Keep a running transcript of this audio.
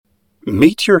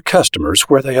Meet your customers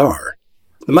where they are.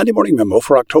 The Monday Morning Memo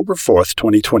for October 4th,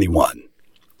 2021.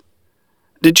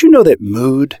 Did you know that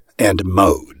mood and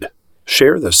mode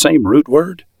share the same root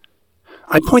word?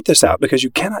 I point this out because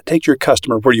you cannot take your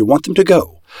customer where you want them to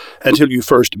go until you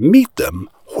first meet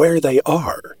them where they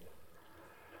are.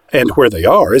 And where they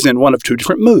are is in one of two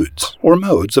different moods or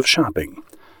modes of shopping: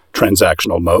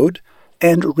 transactional mode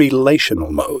and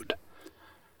relational mode.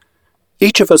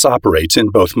 Each of us operates in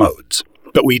both modes,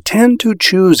 but we tend to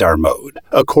choose our mode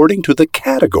according to the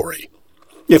category.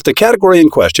 If the category in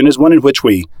question is one in which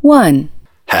we 1.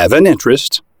 Have an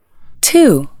interest,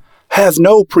 2. have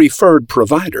no preferred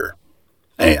provider,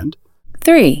 and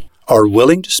 3. are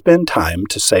willing to spend time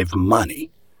to save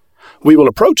money, we will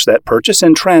approach that purchase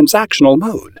in transactional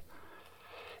mode.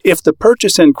 If the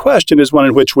purchase in question is one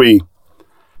in which we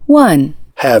 1.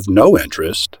 have no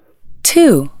interest,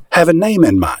 2. have a name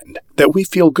in mind that we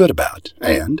feel good about,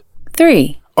 and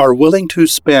 3. are willing to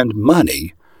spend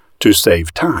money to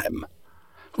save time,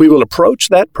 we will approach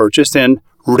that purchase in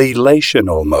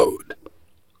relational mode.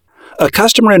 A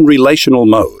customer in relational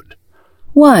mode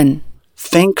 1.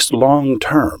 thinks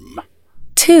long-term,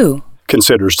 2.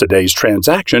 considers today's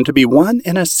transaction to be one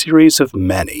in a series of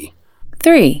many,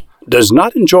 3. does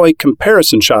not enjoy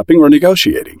comparison shopping or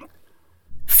negotiating,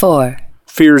 4.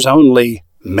 fears only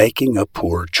making a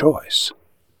poor choice,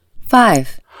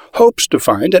 5. hopes to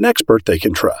find an expert they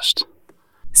can trust,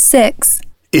 6.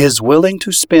 is willing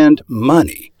to spend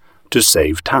money to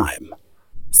save time,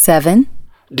 7.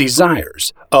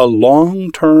 desires a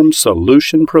long-term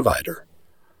solution provider,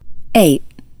 8.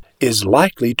 is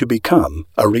likely to become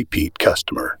a repeat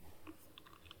customer.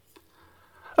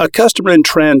 A customer in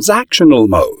transactional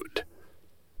mode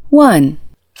 1.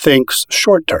 thinks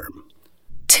short-term,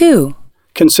 2.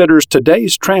 considers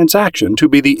today's transaction to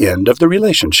be the end of the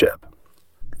relationship,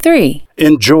 3.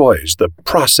 enjoys the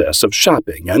process of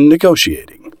shopping and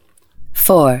negotiating,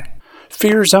 4.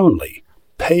 fears only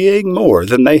paying more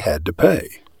than they had to pay,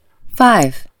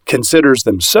 5. considers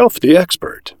themselves the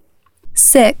expert,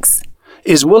 6.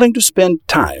 is willing to spend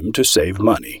time to save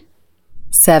money,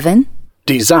 7.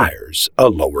 desires a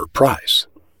lower price,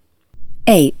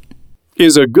 8.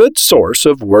 is a good source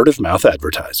of word-of-mouth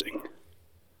advertising.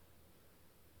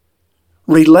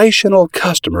 Relational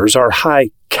customers are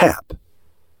high CAP,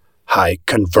 high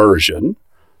conversion,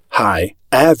 high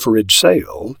average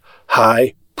sale,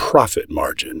 high profit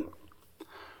margin.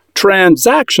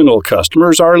 Transactional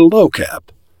customers are low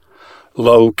CAP,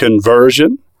 low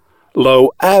conversion,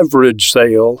 low average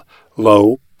sale,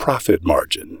 low profit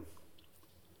margin.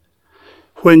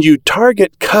 When you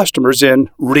target customers in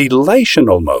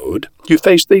relational mode, you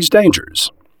face these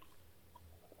dangers.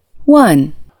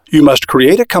 1. You must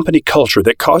create a company culture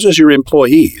that causes your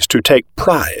employees to take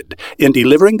pride in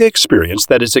delivering the experience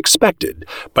that is expected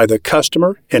by the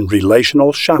customer in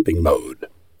relational shopping mode.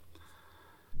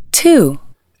 2.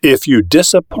 If you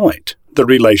disappoint the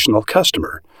relational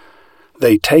customer,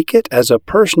 they take it as a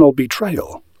personal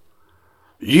betrayal.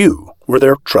 You were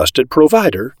their trusted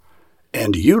provider,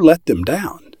 and you let them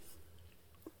down.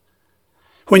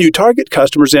 When you target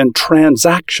customers in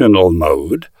transactional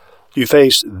mode, you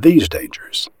face these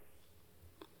dangers.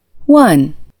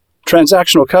 1.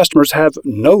 Transactional customers have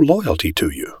no loyalty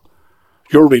to you.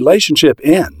 Your relationship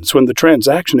ends when the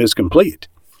transaction is complete.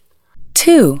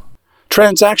 2.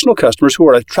 Transactional customers who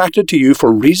are attracted to you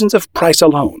for reasons of price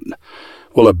alone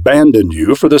will abandon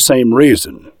you for the same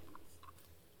reason.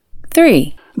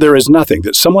 3. There is nothing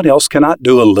that someone else cannot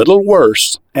do a little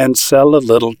worse and sell a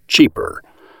little cheaper.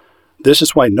 This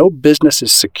is why no business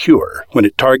is secure when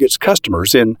it targets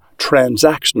customers in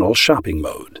transactional shopping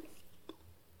mode.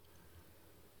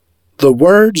 The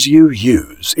words you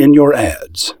use in your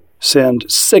ads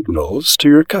send signals to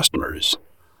your customers.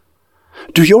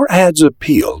 Do your ads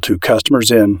appeal to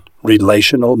customers in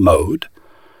relational mode,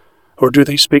 or do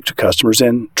they speak to customers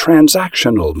in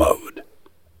transactional mode?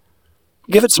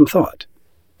 Give it some thought,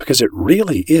 because it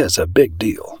really is a big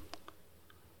deal.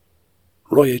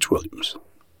 Roy H. Williams.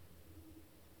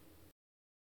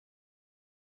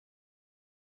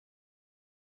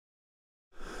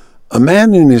 A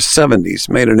man in his 70s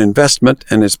made an investment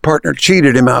and his partner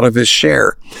cheated him out of his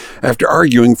share. After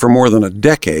arguing for more than a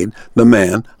decade, the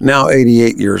man, now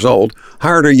 88 years old,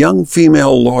 hired a young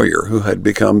female lawyer who had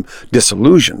become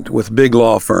disillusioned with big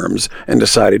law firms and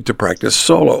decided to practice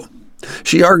solo.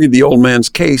 She argued the old man's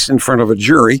case in front of a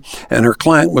jury, and her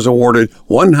client was awarded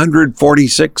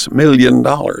 $146 million.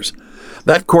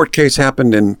 That court case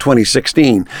happened in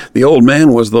 2016. The old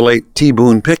man was the late T.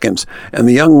 Boone Pickens, and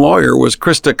the young lawyer was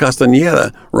Krista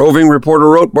Castaneda, roving reporter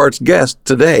Rothbart's guest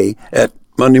today at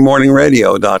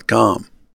MondayMorningRadio.com.